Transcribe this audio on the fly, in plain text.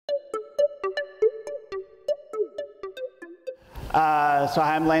So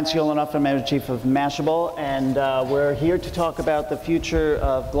I'm Lance Yolanoff, I'm Editor-Chief of Mashable, and we're here to talk about the future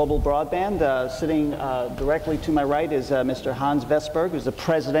of global broadband. Sitting directly to my right is Mr. Hans Vestberg, who's the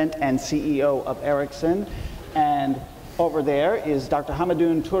President and CEO of Ericsson, and over there is Dr.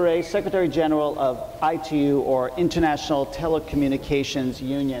 Hamadoun Touré, Secretary General of ITU, or International Telecommunications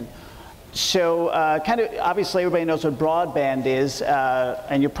Union. So kind of obviously everybody knows what broadband is,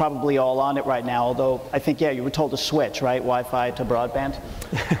 and you're probably all on it right now, although I think, yeah, you were told to switch, right, Wi-Fi to broadband,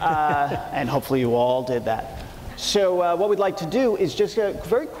 and hopefully you all did that. So what we'd like to do is just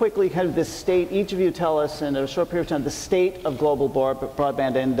very quickly kind of the state, each of you tell us in a short period of time the state of global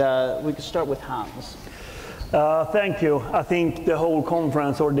broadband, and we could start with Hans. Thank you. I think the whole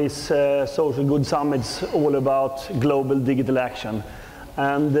conference or this social good summit's all about global digital action.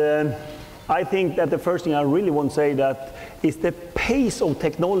 And I think that the first thing I really want to say that is the pace of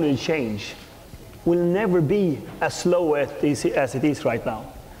technology change will never be as slow as it is right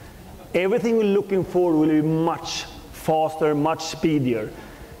now. Everything we're looking for will be much faster, much speedier.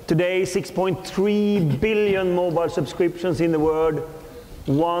 Today, 6.3 billion mobile subscriptions in the world,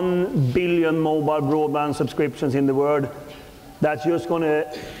 1 billion mobile broadband subscriptions in the world. That's just going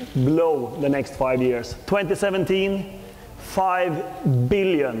to blow the next 5 years. 2017, 5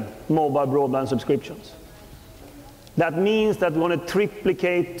 billion mobile broadband subscriptions. That means that we want to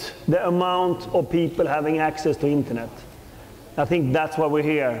triplicate the amount of people having access to internet. I think that's why we're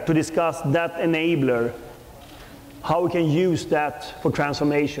here, to discuss that enabler, how we can use that for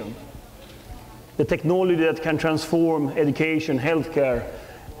transformation. The technology that can transform education, healthcare,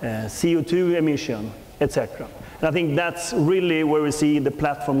 CO2 emission, etc. And I think that's really where we see the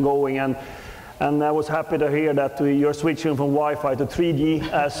platform going. And I was happy to hear that you're switching from Wi-Fi to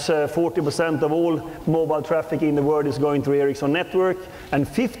 3G, as 40% of all mobile traffic in the world is going through Ericsson network, and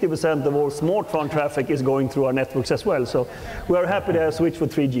 50% of all smartphone traffic is going through our networks as well. So we're happy to switch for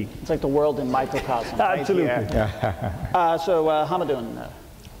 3G. It's like the world in microcosm. Right? Absolutely. So Hamadoun,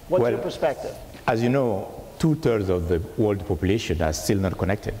 what's your perspective? As you know, 2/3 of the world population are still not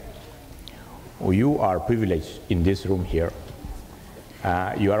connected. You are privileged in this room here.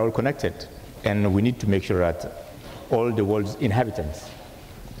 You are all connected. And we need to make sure that all the world's inhabitants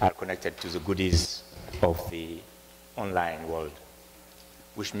are connected to the goodies of the online world,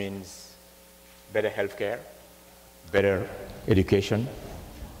 which means better healthcare, better education,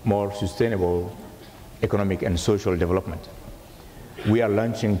 more sustainable economic and social development. We are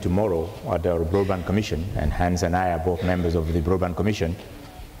launching tomorrow at our Broadband Commission, and Hans and I are both members of the Broadband Commission,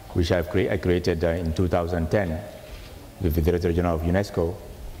 which I created in 2010 with the Director General of UNESCO.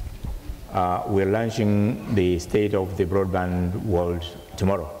 We're launching the State of the Broadband World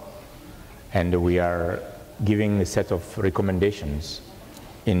tomorrow, and we are giving a set of recommendations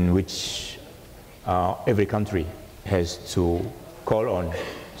in which every country has to call on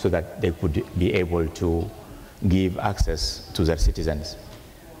so that they could be able to give access to their citizens.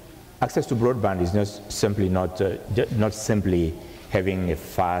 Access to broadband is not simply having a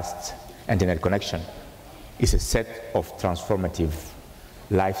fast internet connection. It's a set of transformative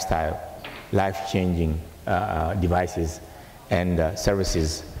lifestyle, life-changing devices and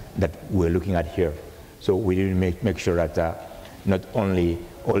services that we're looking at here. So we need to make sure that not only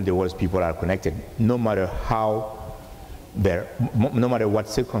all the world's people are connected, no matter what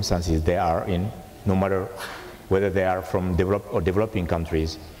circumstances they are in, no matter whether they are from developed or developing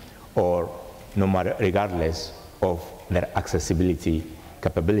countries, or regardless of their accessibility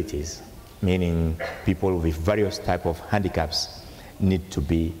capabilities, meaning people with various types of handicaps need to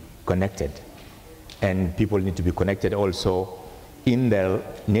be connected. And people need to be connected also in their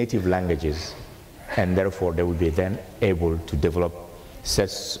native languages, and therefore they will be then able to develop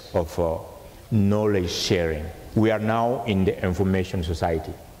sets of knowledge sharing. We are now in the information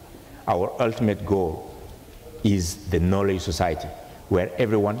society. Our ultimate goal is the knowledge society, where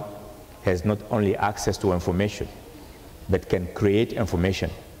everyone has not only access to information, but can create information,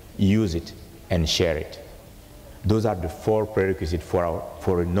 use it, and share it. Those are the 4 prerequisites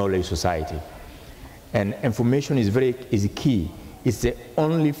for a knowledge society. And information is key. It's the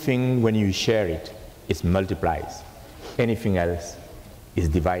only thing when you share it, it multiplies. Anything else is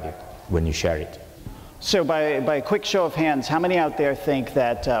divided when you share it. So by a quick show of hands, how many out there think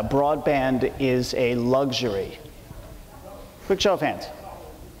that broadband is a luxury? Quick show of hands.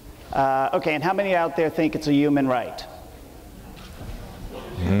 Okay, and how many out there think it's a human right?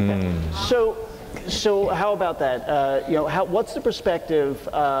 So how about that? What's the perspective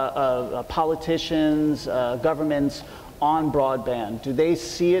of politicians, governments on broadband? Do they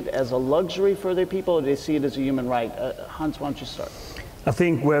see it as a luxury for their people, or do they see it as a human right? Hans, why don't you start? I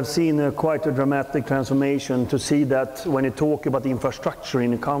think we have seen quite a dramatic transformation to see that when you talk about the infrastructure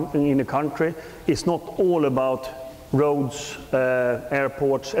in a country, it's not all about roads,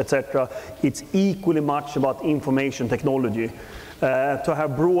 airports, etc. It's equally much about information technology. To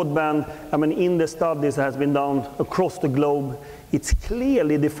have broadband, I mean, in the studies that has been done across the globe, it's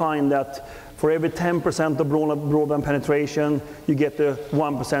clearly defined that for every 10% of broadband penetration, you get a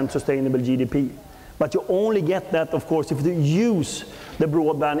 1% sustainable GDP. But you only get that, of course, if you use the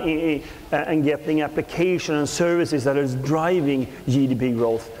broadband and getting application and services that is driving GDP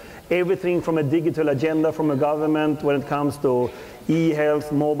growth. Everything from a digital agenda from a government when it comes to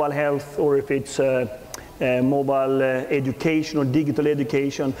e-health, mobile health, or if it's mobile education or digital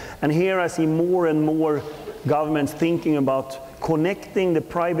education. And here I see more and more governments thinking about connecting the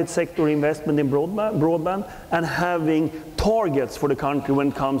private sector investment in broadband and having targets for the country when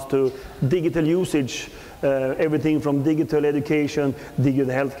it comes to digital usage, everything from digital education,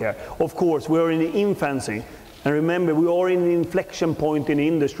 digital healthcare. Of course, we are in the infancy. And remember, we are in an inflection point in the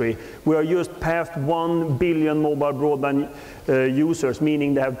industry. We are just past 1 billion mobile broadband users,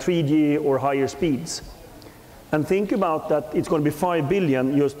 meaning they have 3G or higher speeds. And think about that, it's going to be 5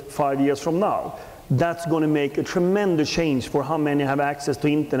 billion just 5 years from now. That's going to make a tremendous change for how many have access to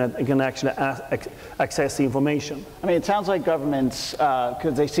internet and can actually access information. I mean, it sounds like governments,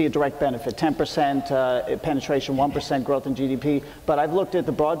 because they see a direct benefit, 10% penetration, 1% growth in GDP. But I've looked at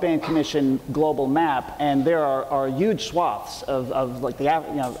the Broadband Commission global map, and there are huge swaths of like the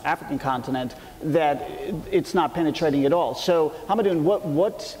African continent that it's not penetrating at all. So,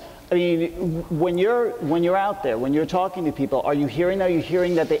 Hamadun, I mean, when you're out there, when you're talking to people, are you hearing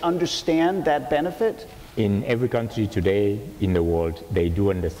that they understand that benefit? In every country today in the world, they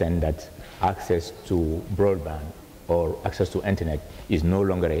do understand that access to broadband or access to internet is no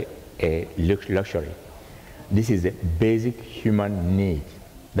longer a luxury. This is a basic human need.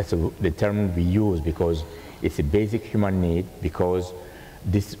 That's the term we use because it's a basic human need, because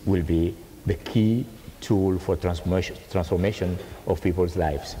this will be the key tool for transformation of people's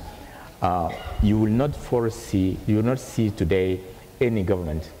lives. You will not see today any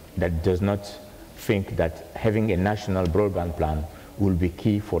government that does not think that having a national broadband plan will be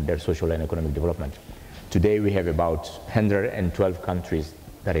key for their social and economic development. Today we have about 112 countries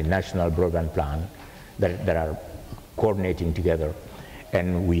that have a national broadband plan that are coordinating together,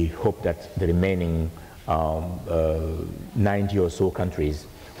 and we hope that the remaining 90 or so countries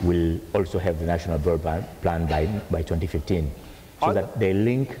will also have the national broadband plan by 2015, so that they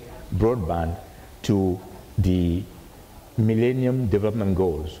link broadband to the Millennium Development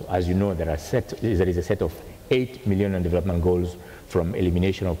Goals. As you know, there is a set of 8 Millennium Development Goals, from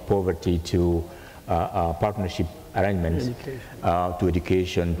elimination of poverty to partnership arrangements, to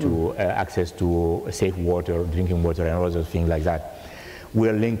education, to access to safe water, drinking water, and all those things like that. We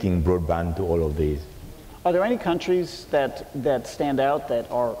are linking broadband to all of these. Are there any countries that stand out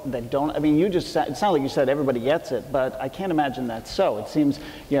that don't? I mean, it sounds like you said everybody gets it, but I can't imagine that's so. It seems,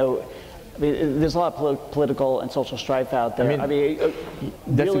 I mean, there's a lot of political and social strife out there. That's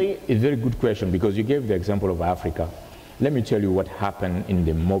really? A very good question, because you gave the example of Africa. Let me tell you what happened in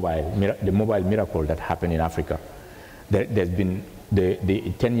the mobile miracle that happened in Africa. There's been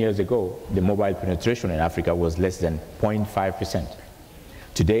 10 years ago, the mobile penetration in Africa was less than 0.5%.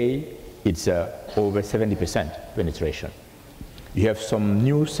 Today, it's over 70% penetration. You have some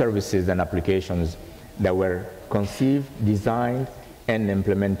new services and applications that were conceived, designed, and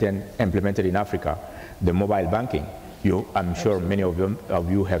implemented in Africa. The mobile banking. I'm sure many of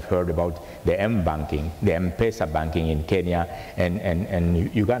you have heard about the M-banking, the M-Pesa banking in Kenya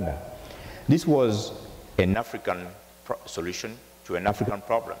and Uganda. This was an African solution to an African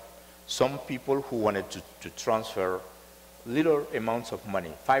problem. Some people who wanted to transfer little amounts of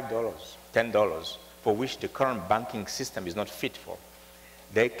money, $5, $10, for which the current banking system is not fit for.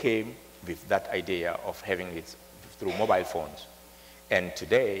 They came with that idea of having it through mobile phones. And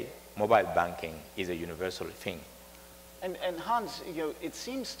today, mobile banking is a universal thing. And Hans, it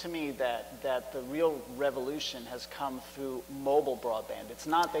seems to me that the real revolution has come through mobile broadband. It's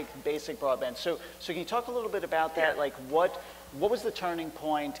not the basic broadband. So can you talk a little bit about that? Like what was the turning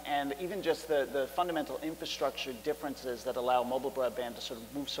point, and even just the fundamental infrastructure differences that allow mobile broadband to sort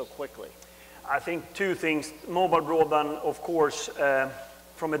of move so quickly? I think two things. Mobile broadband, of course,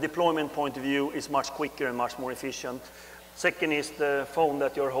 from a deployment point of view, is much quicker and much more efficient. Second is the phone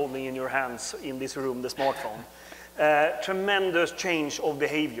that you're holding in your hands in this room, the smartphone. Tremendous change of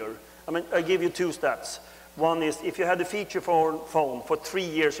behavior. I mean, I give you two stats. One is, if you had a feature phone for 3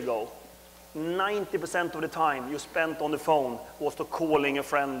 years ago, 90% of the time you spent on the phone was to calling a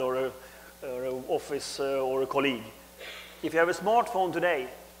friend or an office or a colleague. If you have a smartphone today,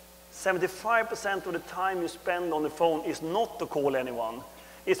 75% of the time you spend on the phone is not to call anyone,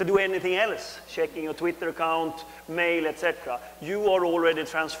 is to do anything else, checking your Twitter account, mail, etc. You are already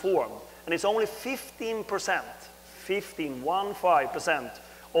transformed. And it's only 15%, 15%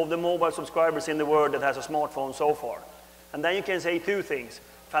 of the mobile subscribers in the world that has a smartphone so far. And then you can say two things.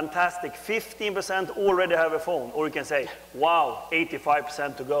 Fantastic, 15% already have a phone. Or you can say, wow,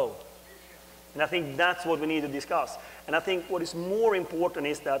 85% to go. And I think that's what we need to discuss. And I think what is more important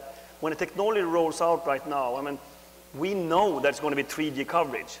is that when the technology rolls out right now, I mean, we know there's going to be 3G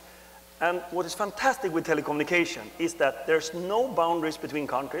coverage. And what is fantastic with telecommunication is that there's no boundaries between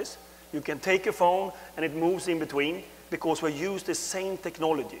countries. You can take a phone and it moves in between because we use the same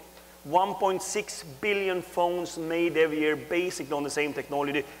technology. 1.6 billion phones made every year basically on the same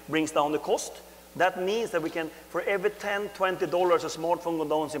technology brings down the cost. That means that we can, for every $10, $20 a smartphone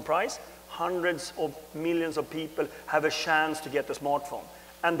goes down in price, hundreds of millions of people have a chance to get a smartphone.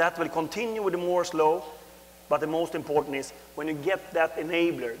 And that will continue with the Moore's law. But the most important is when you get that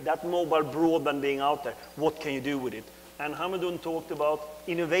enabler, that mobile broadband being out there, what can you do with it? And Hamidun talked about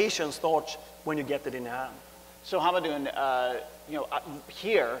innovation starts when you get it in your hand. So Hamidun,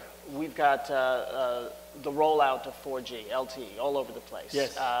 here we've got the rollout of 4G, LTE, all over the place.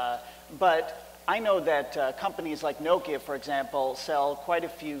 Yes. But I know that companies like Nokia, for example, sell quite a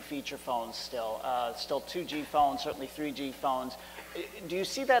few feature phones still. Still 2G phones, certainly 3G phones. Do you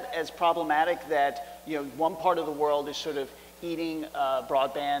see that as problematic that one part of the world is sort of eating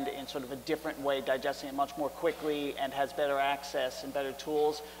broadband in sort of a different way, digesting it much more quickly and has better access and better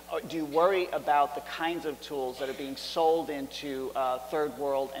tools? Or do you worry about the kinds of tools that are being sold into third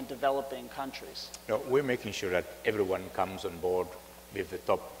world and developing countries? No, we're making sure that everyone comes on board with the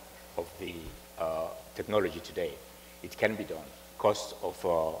top of the technology today. It can be done. Cost of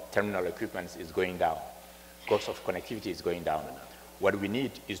terminal equipment is going down. Cost of connectivity is going down. What we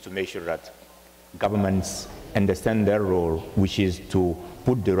need is to make sure that governments understand their role, which is to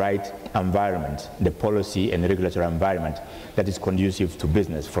put the right environment, the policy and regulatory environment that is conducive to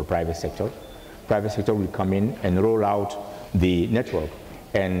business for private sector. Private sector will come in and roll out the network,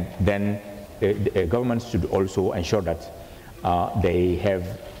 and then the governments should also ensure that they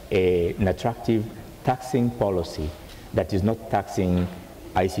have an attractive taxing policy that is not taxing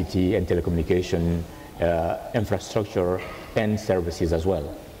ICT and telecommunication infrastructure and services as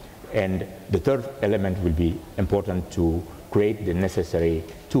well. And the third element will be important to create the necessary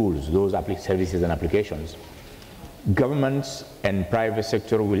tools, those services and applications. Governments and private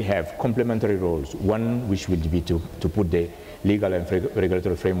sector will have complementary roles. One which will be to put the legal and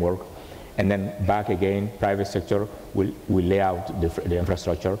regulatory framework, and then back again, private sector will lay out the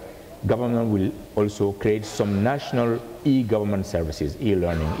infrastructure. Government will also create some national e-government services,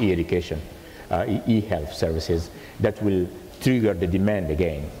 e-learning, e-education, e-health services that will trigger the demand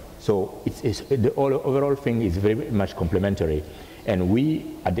again. So the overall thing is very much complementary. And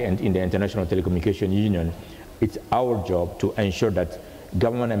we, in the International Telecommunication Union, it's our job to ensure that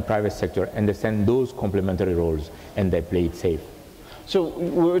government and private sector understand those complementary roles and they play it safe. So we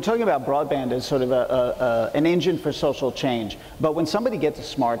were talking about broadband as sort of an engine for social change. But when somebody gets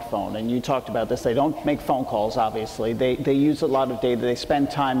a smartphone, and you talked about this, they don't make phone calls, obviously. They use a lot of data. They spend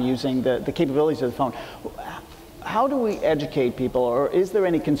time using the capabilities of the phone. How do we educate people, or is there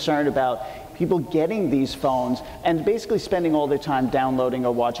any concern about people getting these phones and basically spending all their time downloading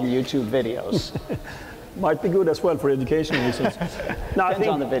or watching YouTube videos? Might be good as well for educational reasons. No, Depends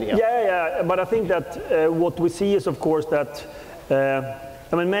on the video. Yeah, but I think that what we see is, of course, that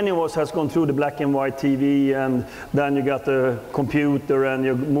I mean, many of us has gone through the black and white TV, and then you got the computer, and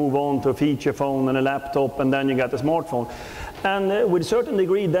you move on to a feature phone and a laptop, and then you got a smartphone. And with a certain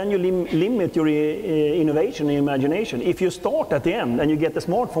degree, then you limit your innovation and imagination. If you start at the end and you get the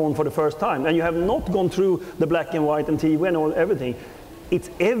smartphone for the first time, and you have not gone through the black and white and TV and everything, it's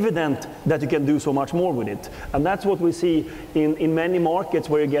evident that you can do so much more with it. And that's what we see in many markets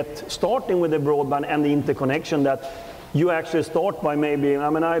where you get starting with the broadband and the interconnection, that you actually start by maybe, I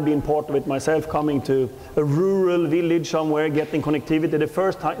mean, I've been part of it myself, coming to a rural village somewhere, getting connectivity. The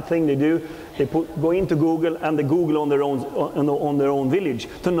first thing they do, they go into Google, and they Google on their own village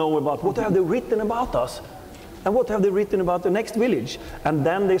to know about what have they written about us, and what have they written about the next village. And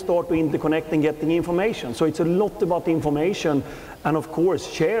then they start to interconnect and getting information. So it's a lot about information and, of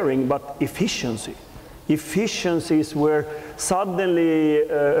course, sharing, but efficiency. Efficiency is where suddenly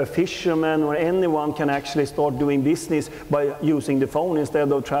a fisherman or anyone can actually start doing business by using the phone instead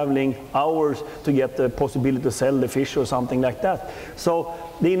of traveling hours to get the possibility to sell the fish or something like that. So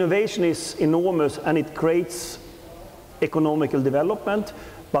the innovation is enormous, and it creates economical development.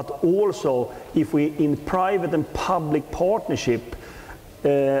 but also if we in private and public partnership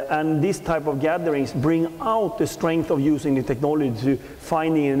and this type of gatherings bring out the strength of using the technology to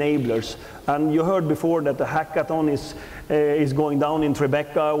finding enablers. And you heard before that the hackathon is going down in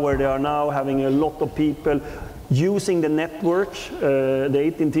Tribeca, where they are now having a lot of people using the network,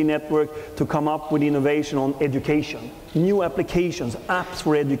 the AT&T network, to come up with innovation on education. New applications, apps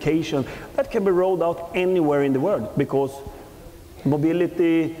for education, that can be rolled out anywhere in the world, because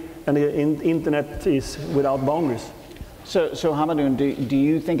mobility and the internet is without boundaries. So Hamadun, do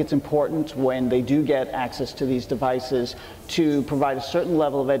you think it's important when they do get access to these devices to provide a certain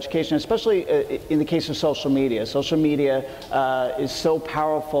level of education, especially in the case of social media? Social media is so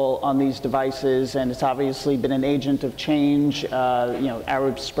powerful on these devices, and it's obviously been an agent of change,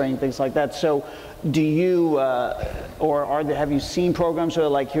 Arab Spring, things like that. So do you, have you seen programs where,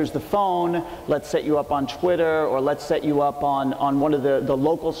 like, here's the phone, let's set you up on Twitter, or let's set you up on one of the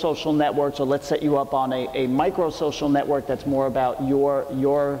local social networks, or let's set you up on a micro social network that's more about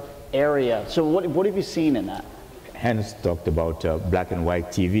your area? So what have you seen in that? Hans talked about black and white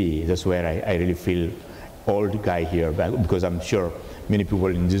TV. That's where I really feel old guy here, because I'm sure many people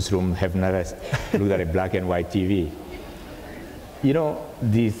in this room have never looked at a black and white TV. You know,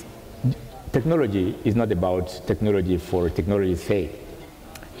 this technology is not about technology for technology's sake.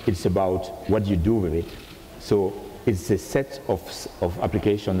 It's about what you do with it. So it's a set of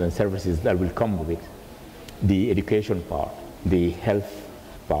applications and services that will come with it. The education part, the health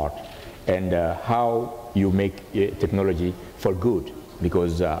part, and how you make technology for good.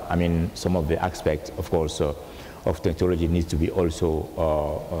 Because, I mean, some of the aspects, of course, of technology needs to be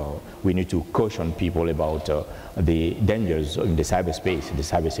also, we need to caution people about the dangers in the cyberspace. The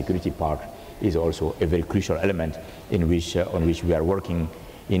cybersecurity part is also a very crucial element in which, on which we are working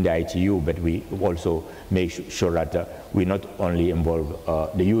in the ITU, but we also make sure that we not only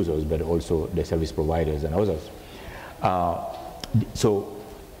involve the users, but also the service providers and others. So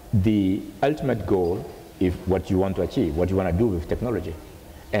the ultimate goal is what you want to achieve, what you want to do with technology.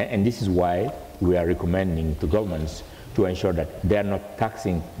 And this is why we are recommending to governments to ensure that they are not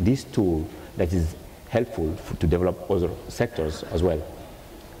taxing this tool that is helpful to develop other sectors as well,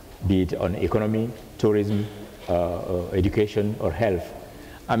 be it on economy, tourism, education, or health.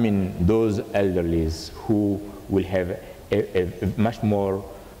 I mean, those elderlies who will have a much more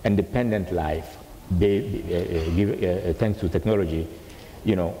independent life, thanks to technology,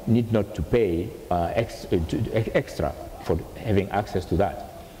 you know, need not to pay extra for having access to that.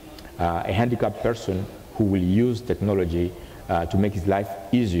 A handicapped person who will use technology to make his life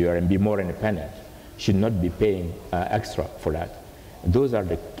easier and be more independent should not be paying extra for that. Those are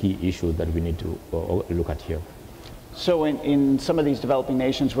the key issues that we need to look at here. So in some of these developing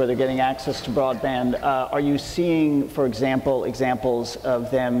nations where they're getting access to broadband, are you seeing, for example, examples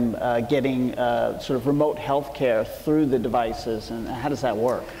of them getting sort of remote health care through the devices, and how does that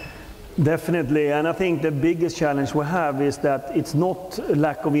work? Definitely, and I think the biggest challenge we have is that it's not a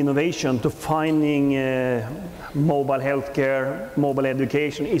lack of innovation to finding mobile healthcare, mobile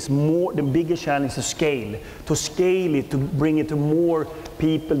education. It's more, the biggest challenge is to scale it, to bring it to more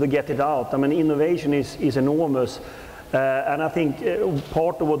people, to get it out. I mean, innovation is enormous. And I think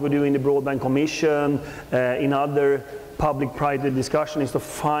part of what we do in the Broadband Commission, in other public-private discussion, is to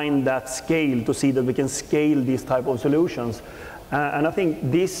find that scale, to see that we can scale these type of solutions. And I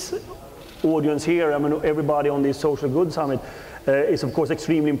think this audience here, I mean, everybody on this Social Good Summit, is of course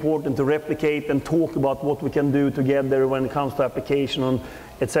extremely important to replicate and talk about what we can do together when it comes to application,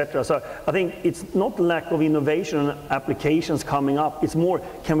 etc. So I think it's not lack of innovation and applications coming up, it's more,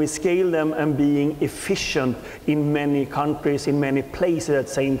 can we scale them and being efficient in many countries, in many places at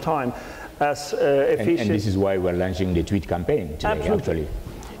the same time. As efficient. And this is why we're launching the tweet campaign today. Absolutely. Actually.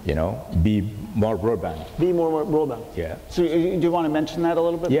 You know, be more broadband. Be more broadband. Yeah. So do you want to mention that a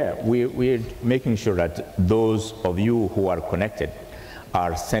little bit? Yeah, we're making sure that those of you who are connected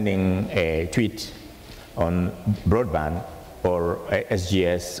are sending a tweet on broadband or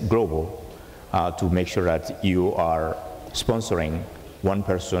SGS Global to make sure that you are sponsoring one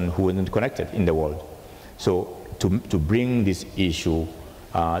person who isn't connected in the world. So to bring this issue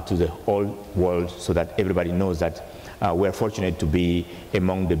to the whole world so that everybody knows that we're fortunate to be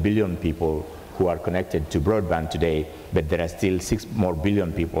among the billion people who are connected to broadband today, but there are still 6 more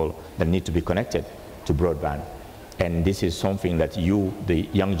billion people that need to be connected to broadband. And this is something that you, the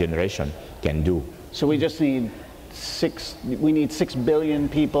young generation, can do. So we just need 6 billion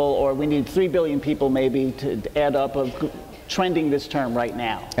people, or we need 3 billion people maybe to add up of trending this term right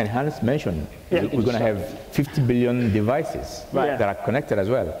now. And Hans mentioned, we're going to have 50 billion devices that are connected as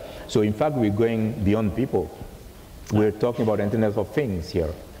well. So in fact, we're going beyond people. We're talking about Internet of Things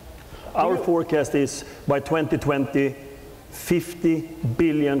here. Our forecast is by 2020, 50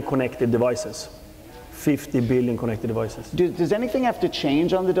 billion connected devices. 50 billion connected devices. Does anything have to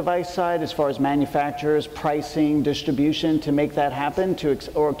change on the device side as far as manufacturers, pricing, distribution to make that happen,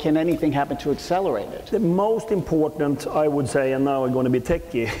 or can anything happen to accelerate it? The most important, I would say, and now I'm going to be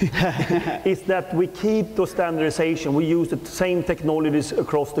techie, is that we keep the standardization. We use the same technologies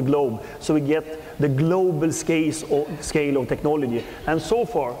across the globe, so we get the global scale of technology. And so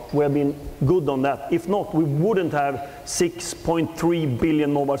far, we have been good on that. If not, we wouldn't have 6.3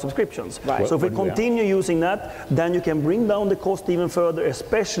 billion mobile subscriptions. Right. So if we continue using that, then you can bring down the cost even further,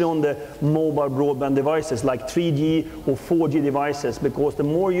 especially on the mobile broadband devices like 3G or 4G devices, because the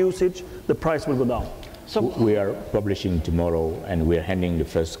more usage, the price will go down. So we are publishing tomorrow, and we are handing the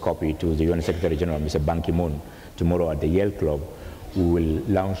first copy to the UN Secretary General, Mr. Ban Ki-moon, tomorrow at the Yale Club. We will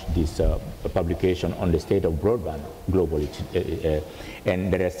launch this publication on the state of broadband globally.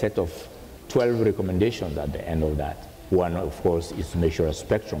 And there are a set of 12 recommendations at the end of that. One, of course, is to make sure a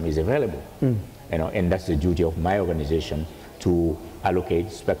spectrum is available. And that's the duty of my organization, to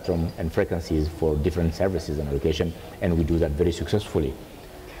allocate spectrum and frequencies for different services and allocation, and we do that very successfully.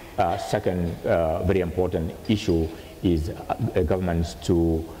 Second, very important issue is governments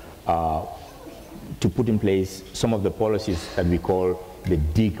to put in place some of the policies that we call the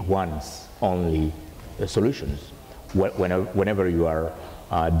dig once only solutions. Whenever you are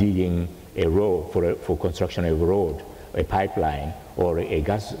digging a road for construction of a road, a pipeline, or a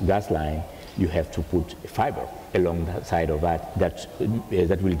gas line, you have to put fiber along the side of that.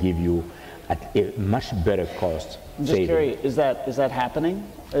 That will give you at a much better cost. I'm just curious, is that happening?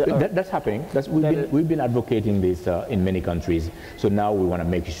 That's happening. We've been advocating this in many countries. So now we want to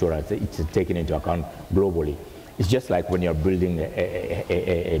make sure that it's taken into account globally. It's just like when you're building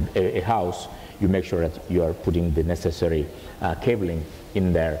a house, you make sure that you are putting the necessary cabling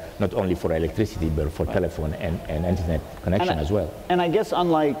in there, not only for electricity, but for telephone and internet connection as well. And I guess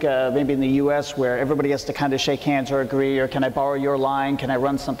unlike maybe in the US, where everybody has to kind of shake hands or agree, or can I borrow your line, can I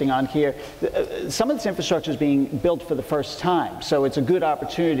run something on here, some of this infrastructure is being built for the first time. So it's a good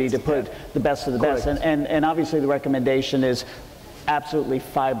opportunity to put the best of the best. And obviously the recommendation is absolutely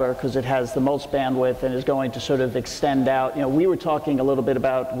fiber, because it has the most bandwidth and is going to sort of extend out. You know, we were talking a little bit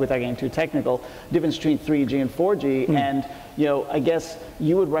about, without getting too technical, difference between 3G and 4G, and you know, I guess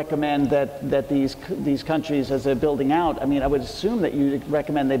you would recommend that these countries, as they're building out, I mean, I would assume that you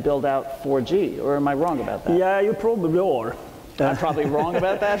recommend they build out 4G, or am I wrong about that? Yeah, you probably are. I'm probably wrong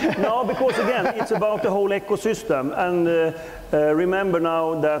about that? No, because again, it's about the whole ecosystem. And remember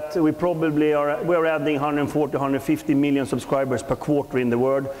now that we're adding 140, 150 million subscribers per quarter in the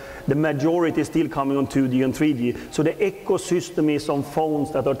world. The majority is still coming on 2G and 3G. So the ecosystem is on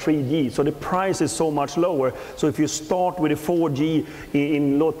phones that are 3G. So the price is so much lower. So if you start with a 4G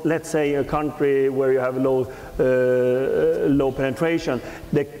in let's say a country where you have low penetration,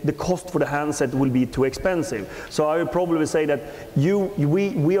 the cost for the handset will be too expensive. So I would probably say that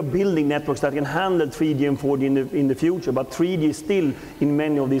we are building networks that can handle 3G and 4G in the future, but 3G still in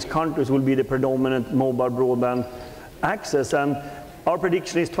many of these countries will be the predominant mobile broadband access. And our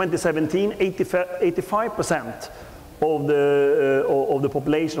prediction is 2017, 85% of the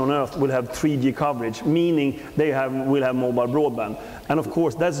population on Earth will have 3G coverage, meaning they will have mobile broadband. And of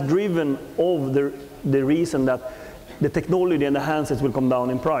course, that's driven of the reason that the technology and the handsets will come down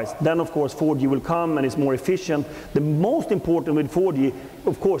in price. Then of course 4G will come and it's more efficient. The most important with 4G,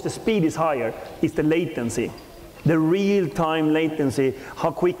 of course the speed is higher, is the latency. The real-time latency, how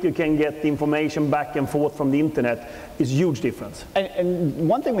quick you can get the information back and forth from the internet, is a huge difference. And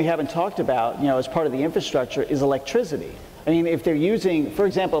one thing we haven't talked about, you know, as part of the infrastructure is electricity. I mean, if they're using, for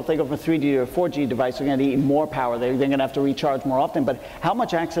example, if they go from 3G to a 4G device, they're going to need more power. They're going to have to recharge more often. But how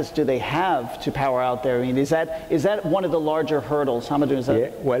much access do they have to power out there? I mean, is that one of the larger hurdles? Hamadou, is that? Yeah,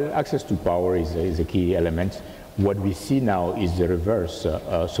 well, access to power is a key element. What we see now is the reverse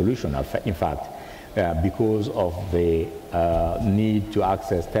solution, in fact. Because of the need to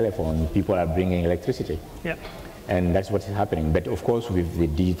access telephone, people are bringing electricity. Yeah. And that's what is happening. But of course, with the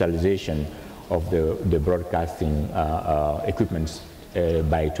digitalization of the broadcasting equipments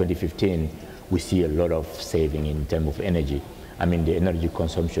by 2015, we see a lot of saving in terms of energy. I mean, the energy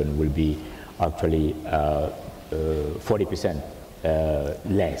consumption will be actually 40%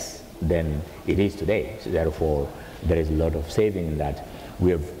 less than it is today. So therefore, there is a lot of saving in that.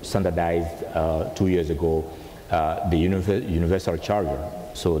 We have standardized 2 years ago the universal charger,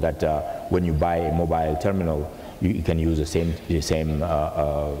 so that when you buy a mobile terminal, you can use the same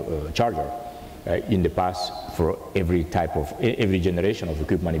charger. in the past, for every generation of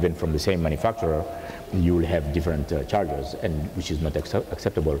equipment, even from the same manufacturer, you will have different chargers, and which is not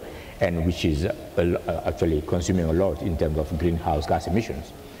acceptable, and which is actually consuming a lot in terms of greenhouse gas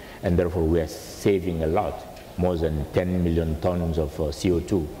emissions. And therefore, we are saving a lot. More than 10 million tons of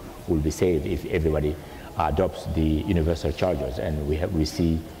CO2 will be saved if everybody adopts the universal chargers, and we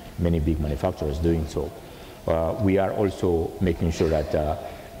see many big manufacturers doing so. We are also making sure that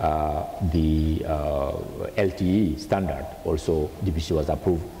the LTE standard, also DPC was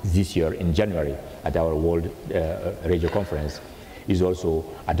approved this year in January at our World Radio Conference, is also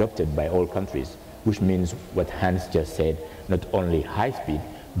adopted by all countries, which means what Hans just said, not only high speed,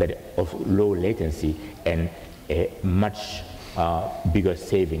 but of low latency and a much bigger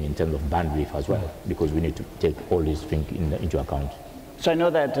saving in terms of bandwidth as well, because we need to take all these things into account. So I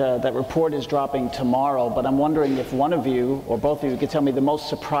know that that report is dropping tomorrow, but I'm wondering if one of you, or both of you, could tell me the most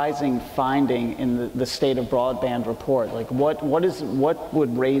surprising finding in the State of Broadband report. Like what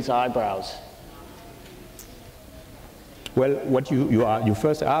would raise eyebrows? Well, what you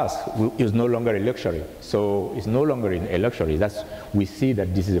first asked is no longer a luxury. So it's no longer a luxury. We see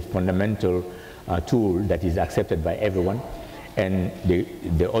that this is a fundamental tool that is accepted by everyone. And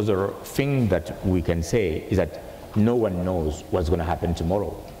the other thing that we can say is that no one knows what's going to happen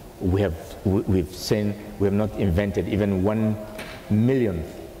tomorrow. We have not invented even 1 millionth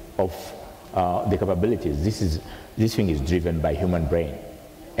of the capabilities. This thing is driven by human brain.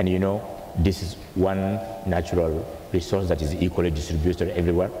 And you know, this is one natural resource that is equally distributed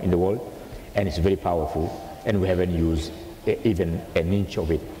everywhere in the world, and it's very powerful, and we haven't used even an inch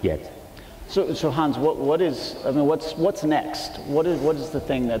of it yet. So Hans, what's next? What is the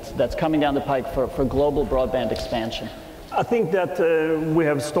thing that's coming down the pike for global broadband expansion? I think that we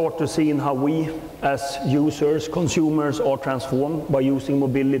have started to see how we, as users, consumers, are transformed by using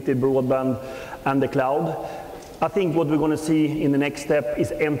mobility, broadband, and the cloud. I think what we're going to see in the next step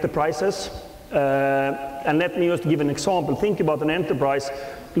is enterprises. And let me just give an example. Think about an enterprise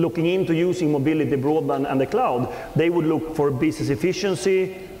looking into using mobility, broadband, and the cloud. They would look for business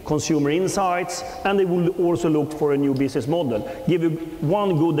efficiency, consumer insights, and they will also look for a new business model. Give you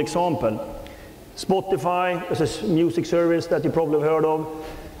one good example. Spotify is a music service that you probably have heard of.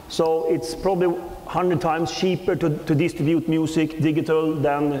 So it's probably 100 times cheaper to distribute music digital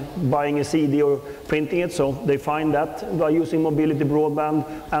than buying a CD or printing it. So they find that by using mobility, broadband,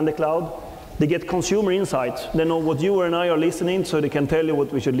 and the cloud. They get consumer insights. They know what you and I are listening, so they can tell you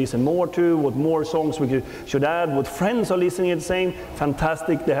what we should listen more to, what more songs we should add, what friends are listening to the same.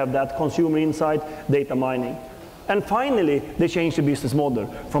 Fantastic, they have that consumer insight, data mining. And finally, they change the business model.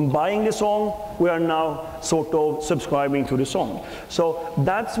 From buying the song, we are now sort of subscribing to the song. So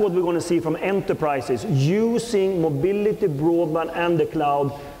that's what we're going to see from enterprises, using mobility, broadband, and the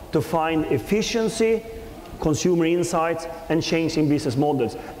cloud to find efficiency, consumer insights, and changing business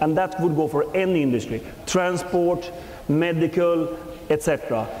models. And that would go for any industry, transport, medical,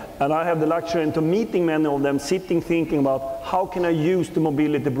 etc. And I have the luxury into meeting many of them, sitting thinking about how can I use the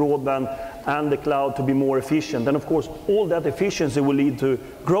mobility, broadband, and the cloud to be more efficient. And of course, all that efficiency will lead to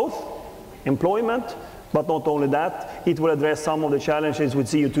growth, employment, but not only that, it will address some of the challenges with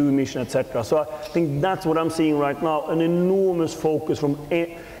CO2 emission, etc. So I think that's what I'm seeing right now, an enormous focus from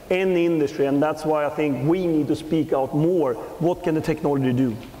any industry, and that's why I think we need to speak out more. What can the technology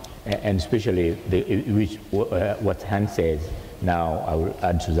do? And especially what Hans says, now I will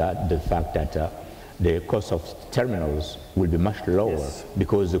add to that the fact that the cost of terminals will be much lower, yes,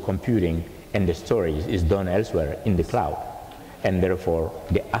 because the computing and the storage is done elsewhere in the cloud, and therefore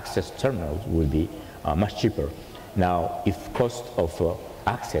the access terminals will be much cheaper. Now, if cost of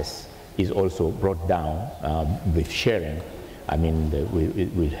access is also brought down with sharing, I mean,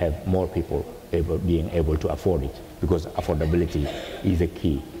 we'll have more people being able to afford it, because affordability is a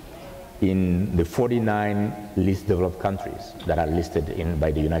key. In the 49 least developed countries that are listed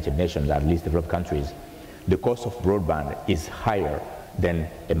by the United Nations as least developed countries, the cost of broadband is higher than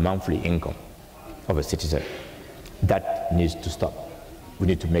a monthly income of a citizen. That needs to stop. We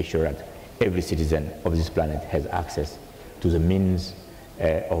need to make sure that every citizen of this planet has access to the means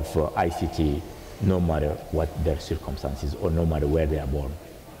of ICT, no matter what their circumstances or no matter where they are born.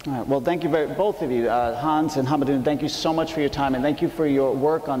 All right. Well, thank you both of you, Hans and Hamadoun. Thank you so much for your time, and thank you for your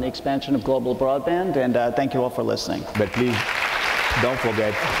work on the expansion of global broadband. And thank you all for listening. But please, don't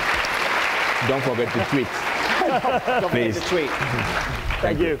forget to tweet. Don't forget to tweet.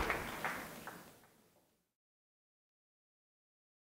 Thank you.